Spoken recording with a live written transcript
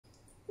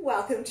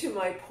Welcome to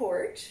my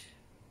porch.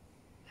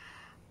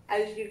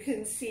 As you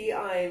can see,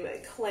 I'm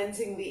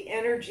cleansing the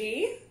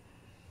energy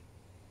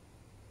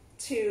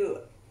to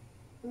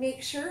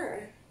make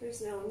sure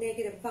there's no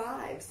negative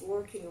vibes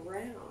lurking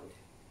around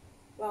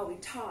while we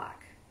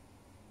talk.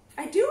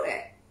 I do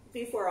it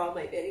before all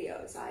my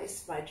videos. I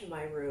smudge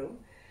my room,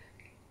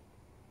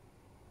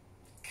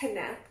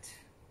 connect,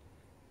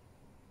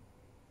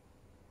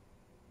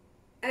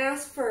 and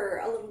ask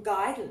for a little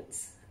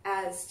guidance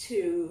as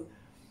to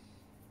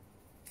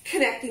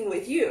connecting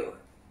with you.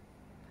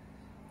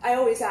 I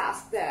always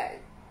ask that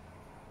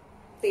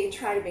they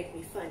try to make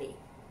me funny.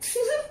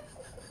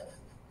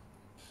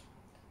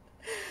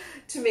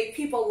 To make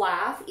people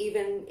laugh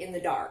even in the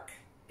dark,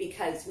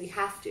 because we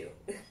have to.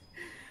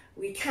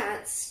 We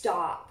can't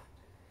stop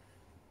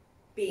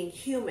being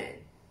human,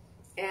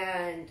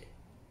 and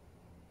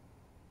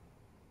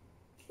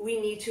we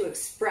need to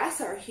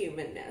express our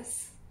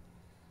humanness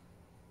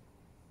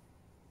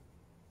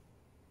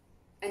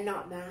and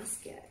not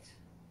mask it.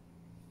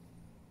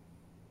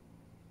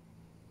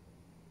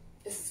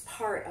 This is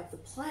part of the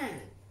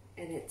plan,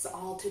 and it's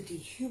all to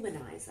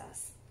dehumanize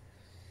us.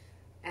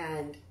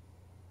 And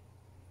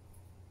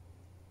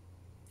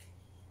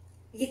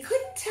you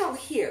couldn't tell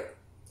here,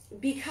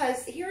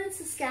 because here in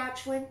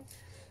Saskatchewan,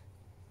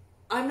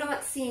 I'm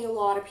not seeing a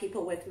lot of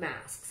people with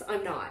masks.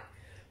 I'm not.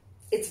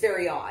 It's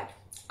very odd.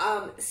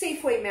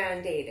 Safeway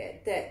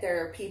mandated that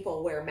there are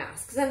people wear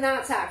masks, and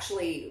that's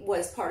actually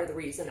was part of the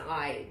reason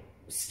I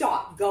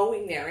stopped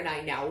going there, and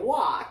I now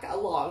walk a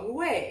long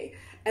way.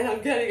 And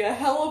I'm getting a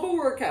hell of a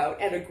workout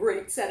and a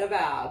great set of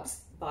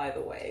abs, by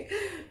the way.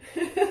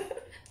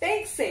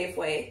 Thanks,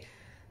 Safeway.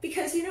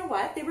 Because you know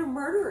what? They were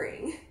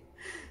murdering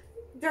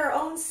their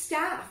own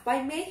staff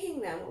by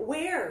making them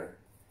wear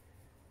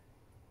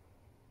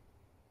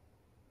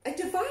a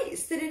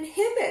device that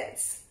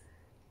inhibits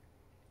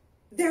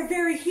their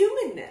very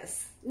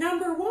humanness.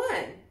 Number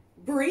one,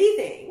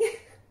 breathing.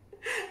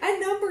 And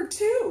number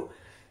two,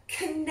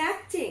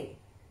 connecting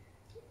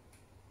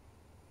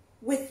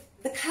with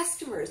the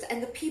customers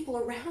and the people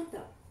around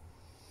them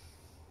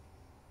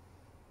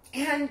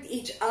and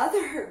each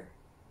other,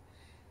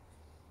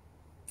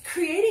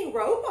 creating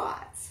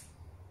robots.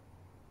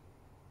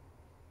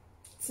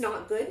 It's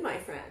not good, my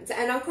friends.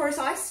 And of course,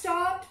 I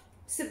stopped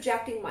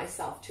subjecting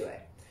myself to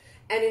it.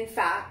 And in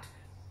fact,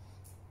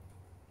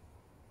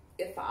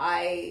 if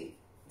I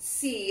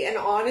see, and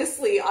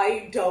honestly,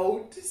 I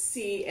don't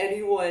see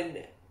anyone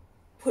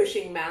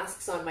pushing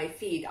masks on my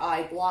feed.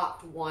 I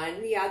blocked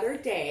one the other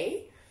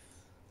day.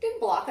 Didn't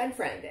block,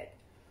 unfriended.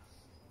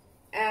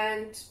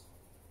 And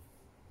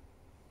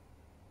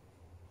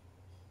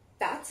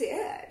that's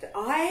it.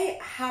 I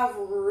have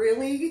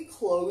really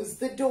closed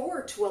the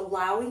door to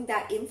allowing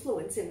that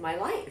influence in my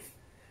life.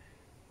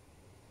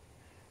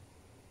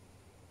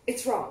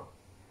 It's wrong.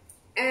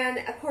 And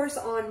of course,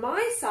 on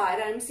my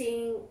side, I'm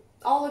seeing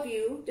all of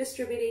you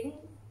distributing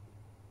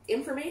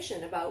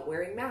information about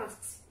wearing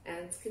masks, and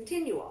it's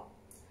continual.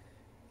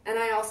 And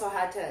I also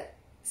had to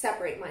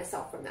separate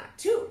myself from that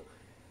too.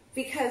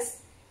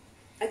 Because,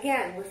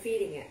 again, we're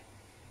feeding it.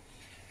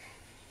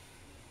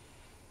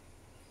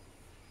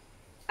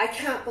 I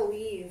can't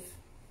believe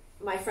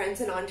my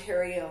friends in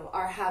Ontario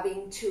are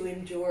having to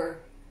endure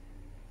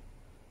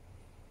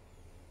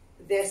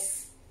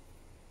this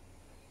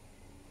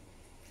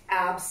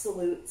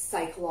absolute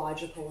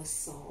psychological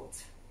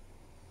assault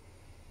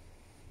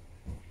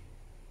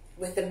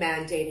with the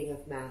mandating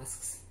of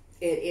masks.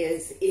 It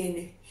is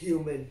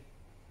inhuman.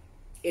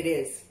 It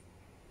is.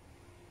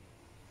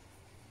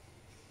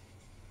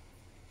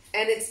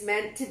 And it's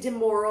meant to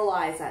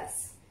demoralize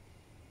us.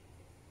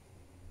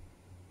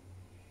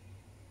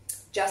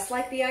 Just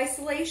like the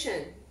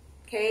isolation,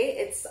 okay?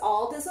 It's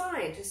all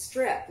designed to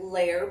strip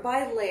layer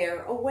by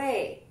layer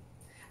away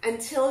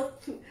until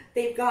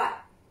they've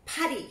got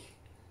putty.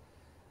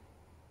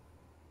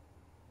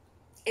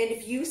 And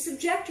if you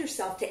subject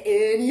yourself to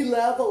any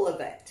level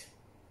of it,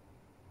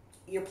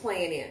 you're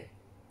playing in.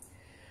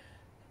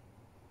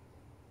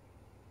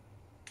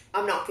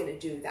 I'm not going to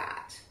do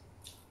that.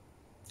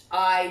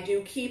 I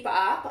do keep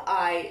up.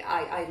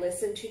 I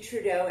listen to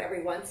Trudeau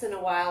every once in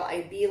a while.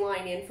 I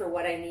beeline in for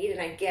what I need, and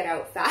I get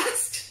out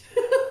fast.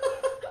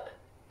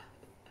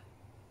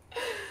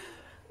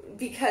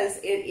 Because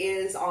it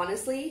is,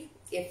 honestly,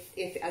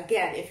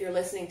 if you're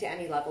listening to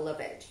any level of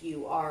it,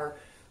 you're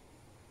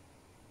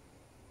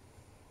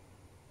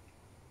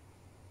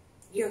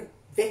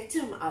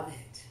victim of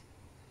it.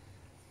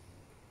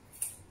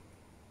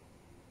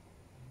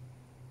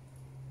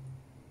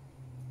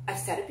 I've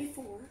said it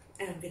before,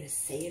 and I'm going to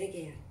say it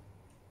again.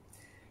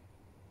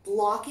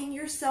 Blocking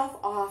yourself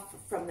off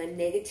from the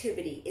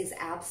negativity is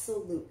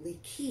absolutely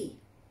key.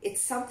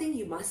 It's something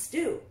you must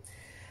do.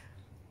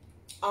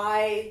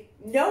 I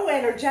know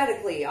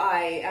energetically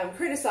I am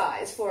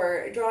criticized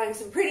for drawing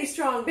some pretty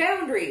strong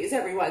boundaries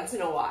every once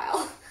in a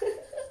while.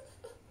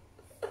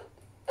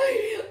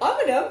 I'm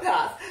an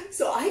empath,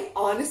 so I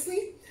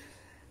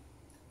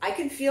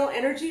can feel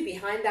energy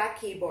behind that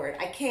keyboard.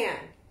 I can.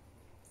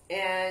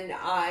 And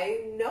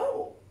I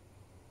know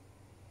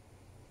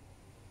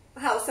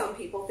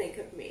people think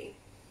of me.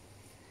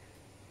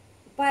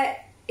 But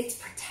it's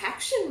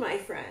protection, my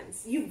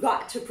friends. You've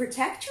got to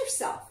protect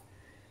yourself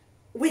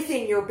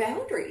within your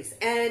boundaries.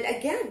 And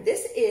again,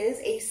 this is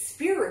a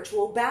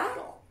spiritual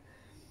battle.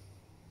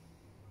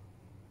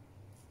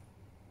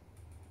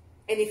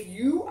 And if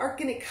you are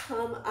going to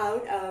come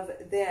out of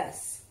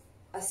this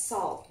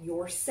assault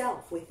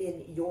yourself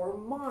within your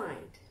mind,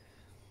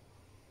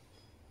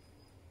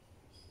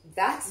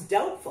 that's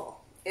doubtful.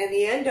 And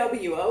the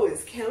NWO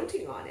is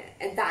counting on it.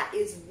 And that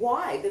is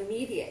why the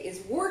media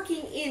is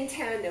working in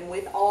tandem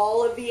with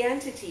all of the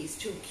entities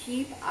to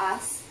keep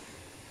us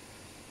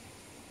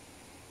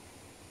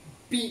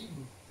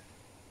beaten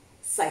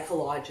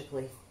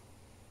psychologically.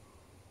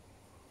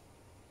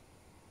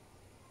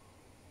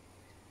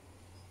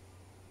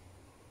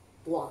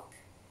 Block.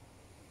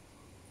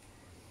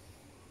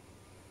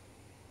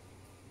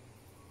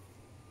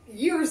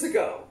 Years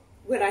ago,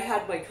 when I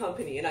had my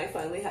company and I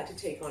finally had to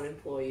take on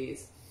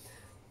employees,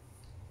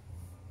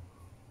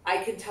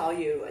 I can tell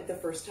you the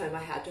first time I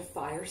had to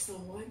fire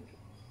someone,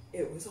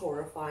 it was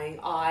horrifying.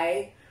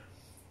 I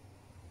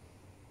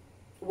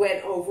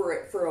went over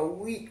it for a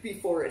week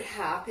before it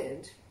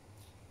happened.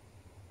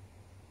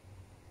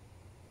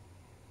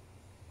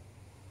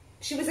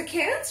 She was a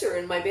cancer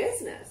in my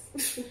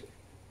business.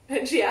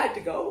 And she had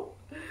to go.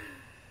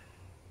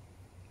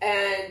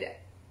 And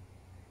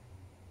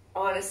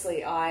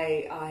honestly,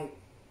 I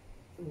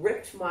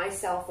ripped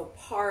myself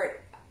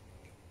apart.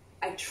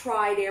 I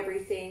tried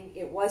everything.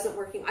 It wasn't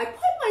working. I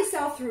put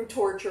myself through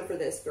torture for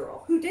this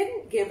girl who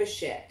didn't give a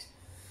shit.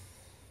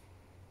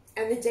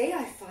 And the day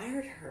I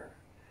fired her,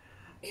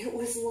 it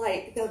was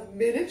like the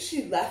minute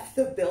she left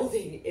the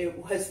building, it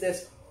was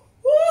this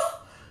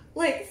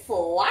like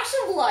flash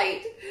of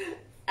light.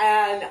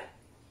 And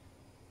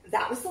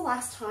that was the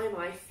last time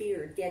I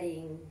feared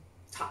getting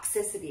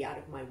toxicity out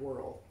of my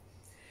world.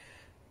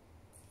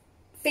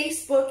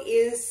 Facebook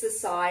is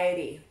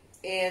society.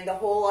 And the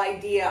whole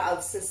idea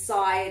of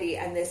society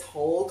and this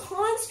whole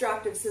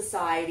construct of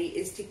society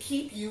is to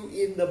keep you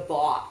in the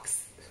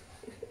box.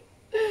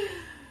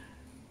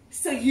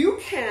 So you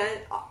can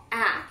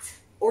act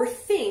or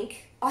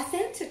think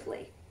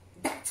authentically.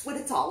 That's what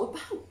it's all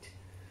about.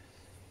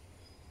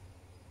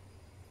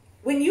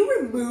 When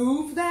you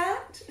remove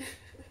that,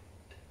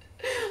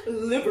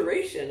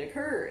 liberation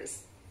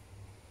occurs.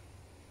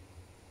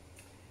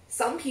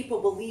 Some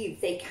people believe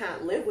they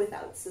can't live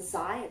without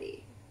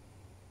society.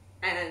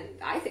 And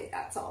I think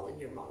that's all in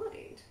your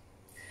mind.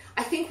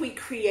 I think we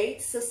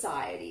create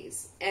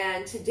societies,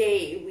 and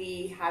today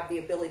we have the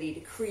ability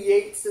to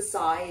create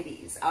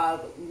societies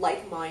of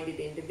like-minded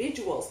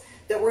individuals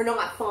that we're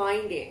not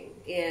finding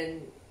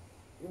in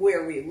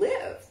where we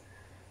live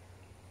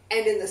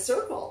and in the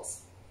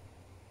circles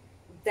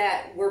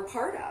that we're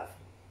part of.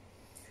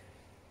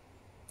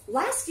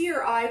 Last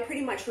year, I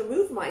pretty much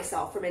removed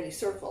myself from any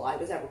circle I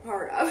was ever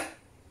part of.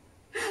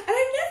 And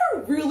I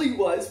never really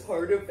was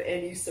part of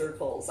any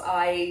circles.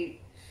 I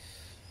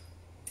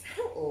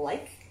don't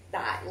like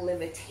that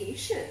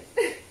limitation.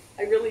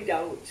 I really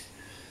don't.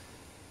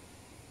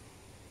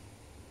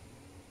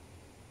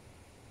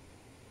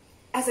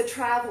 As a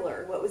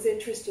traveler, what was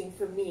interesting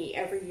for me,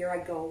 every year I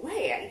go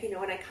away,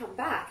 and I come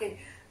back, and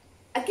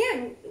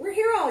again, we're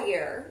here all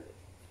year.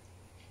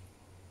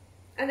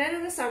 And then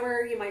in the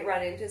summer, you might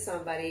run into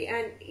somebody,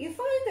 and you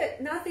find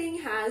that nothing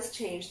has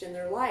changed in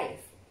their life.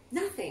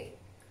 Nothing.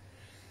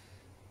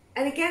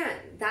 And again,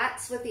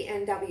 that's what the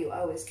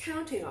NWO is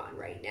counting on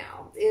right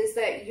now, is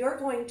that you're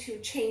going to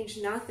change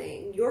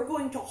nothing. You're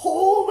going to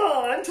hold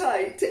on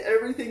tight to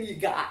everything you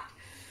got.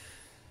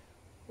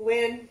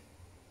 When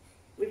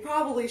we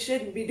probably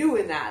shouldn't be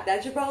doing that.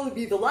 That should probably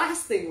be the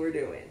last thing we're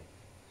doing.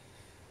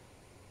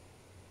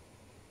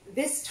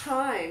 This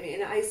time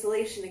in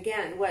isolation,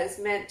 again, was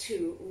meant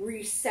to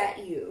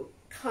reset you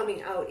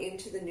coming out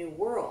into the new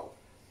world.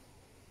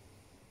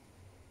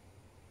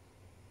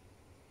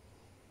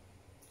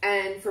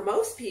 And for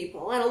most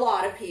people, and a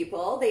lot of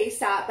people, they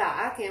sat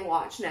back and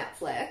watched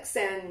Netflix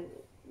and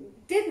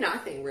did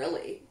nothing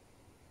really.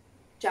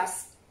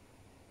 Just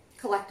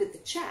collected the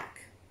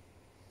check.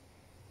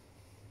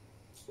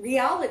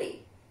 Reality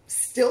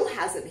still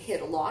hasn't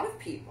hit a lot of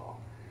people.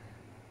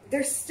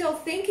 They're still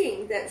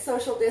thinking that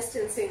social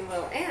distancing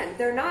will end.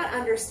 They're not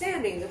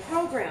understanding the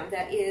program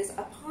that is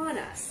upon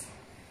us.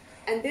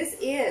 And this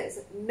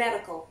is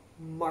medical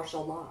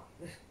martial law.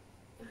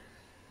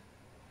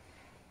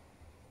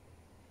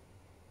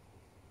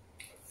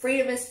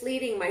 Freedom is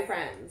fleeting, my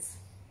friends.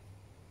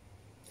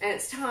 And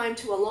it's time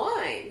to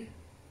align.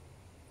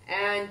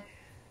 And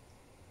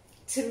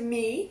to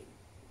me,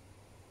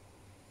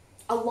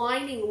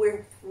 aligning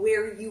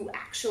where you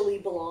actually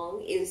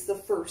belong is the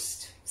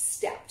first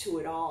step to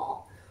it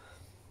all.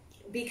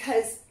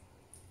 Because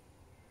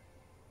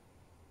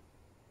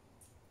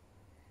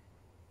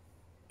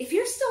if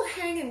you're still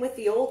hanging with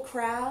the old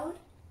crowd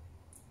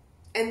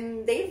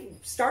and they've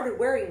started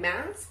wearing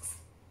masks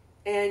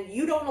and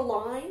you don't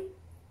align,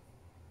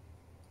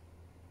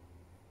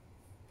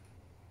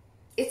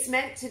 it's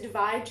meant to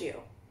divide you.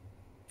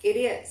 It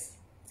is.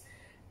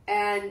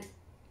 And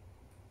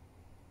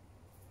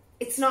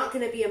it's not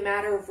going to be a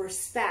matter of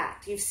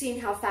respect. You've seen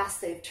how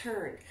fast they've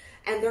turned,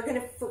 and they're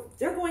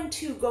going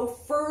to go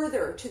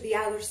further to the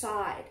other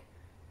side.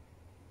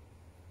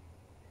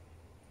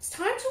 It's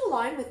time to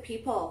align with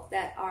people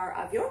that are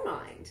of your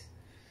mind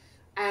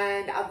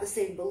and of the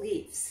same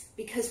beliefs,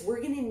 because we're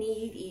going to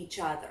need each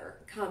other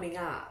coming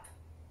up.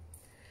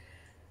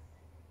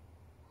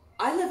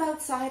 I live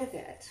outside of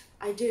it.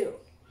 I do.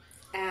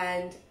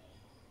 And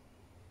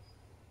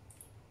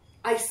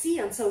I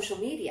see on social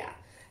media,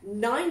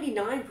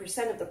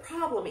 99% of the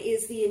problem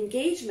is the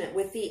engagement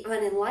with the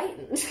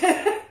unenlightened.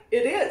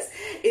 It is.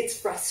 It's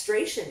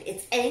frustration,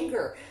 it's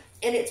anger,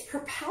 and it's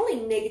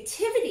propelling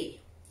negativity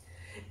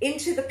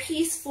into the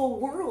peaceful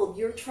world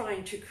you're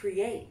trying to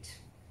create.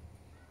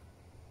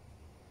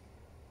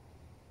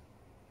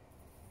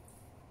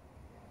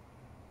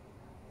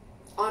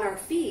 On our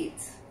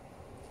feeds,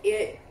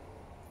 it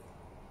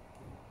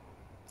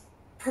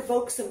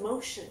provokes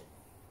emotion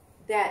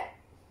that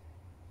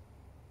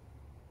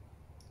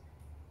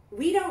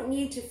we don't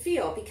need to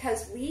feel,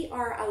 because we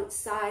are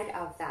outside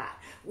of that.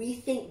 We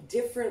think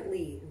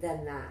differently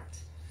than that.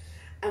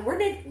 And we're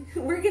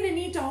going to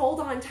need to hold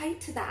on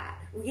tight to that.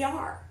 We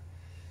are.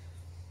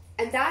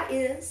 And that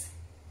is,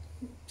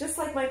 just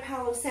like my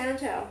Palo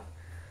Santo,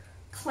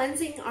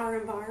 cleansing our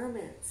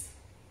environments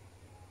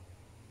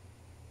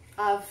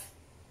of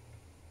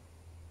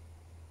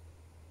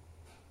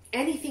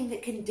anything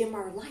that can dim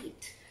our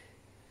light.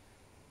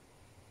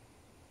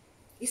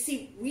 You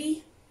see,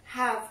 we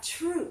have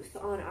truth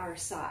on our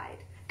side,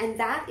 and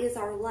that is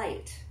our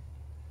light.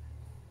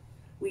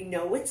 We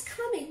know it's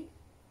coming.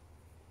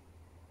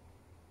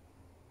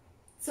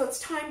 So it's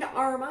time to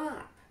arm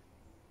up,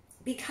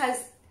 because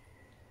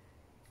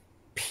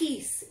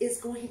peace is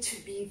going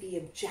to be the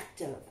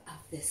objective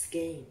of this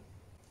game,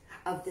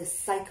 of this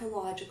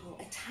psychological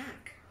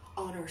attack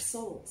on our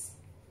souls.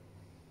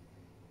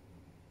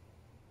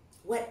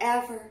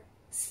 Whatever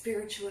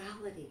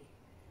spirituality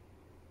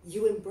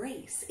you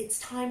embrace, it's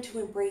time to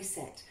embrace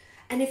it.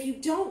 And if you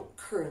don't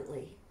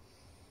currently,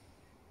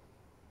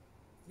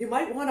 you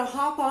might want to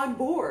hop on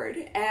board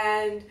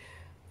and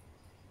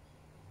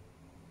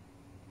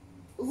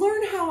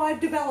learn how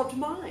I've developed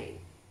mine.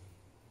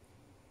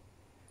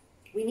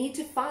 We need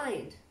to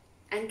find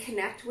and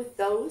connect with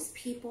those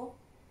people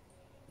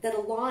that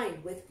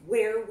align with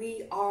where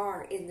we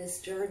are in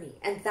this journey.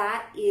 And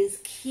that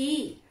is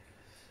key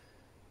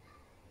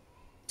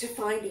to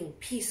finding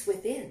peace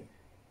within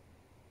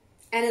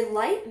and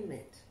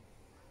enlightenment.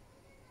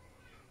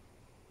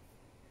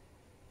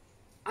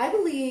 I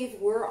believe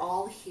we're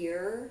all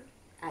here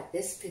at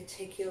this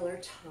particular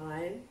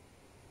time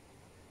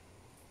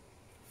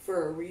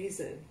for a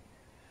reason.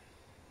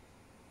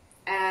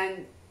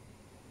 And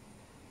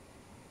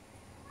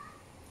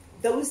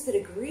those that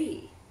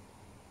agree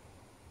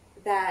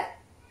that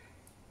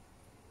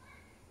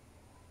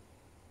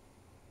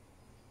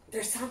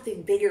there's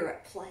something bigger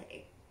at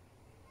play,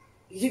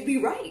 you'd be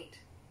right.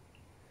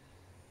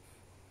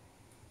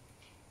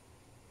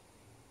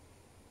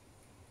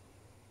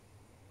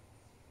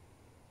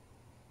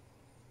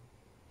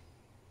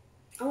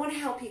 I want to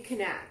help you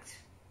connect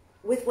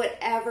with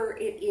whatever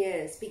it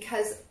is,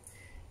 because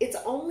it's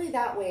only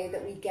that way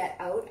that we get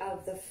out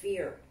of the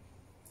fear.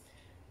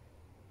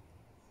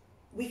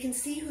 We can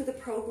see who the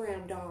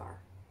programmed are.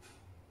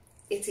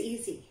 It's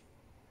easy.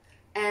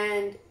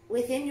 And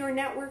within your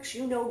networks,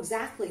 you know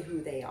exactly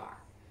who they are.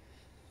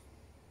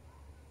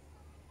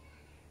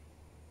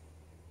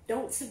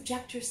 Don't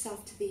subject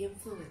yourself to the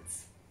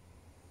influence.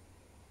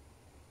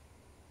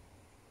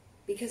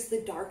 Because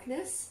the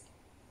darkness,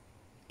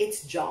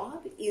 its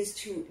job is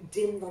to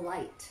dim the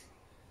light.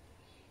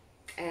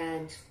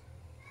 And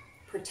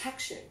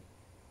protection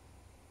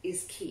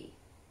is key.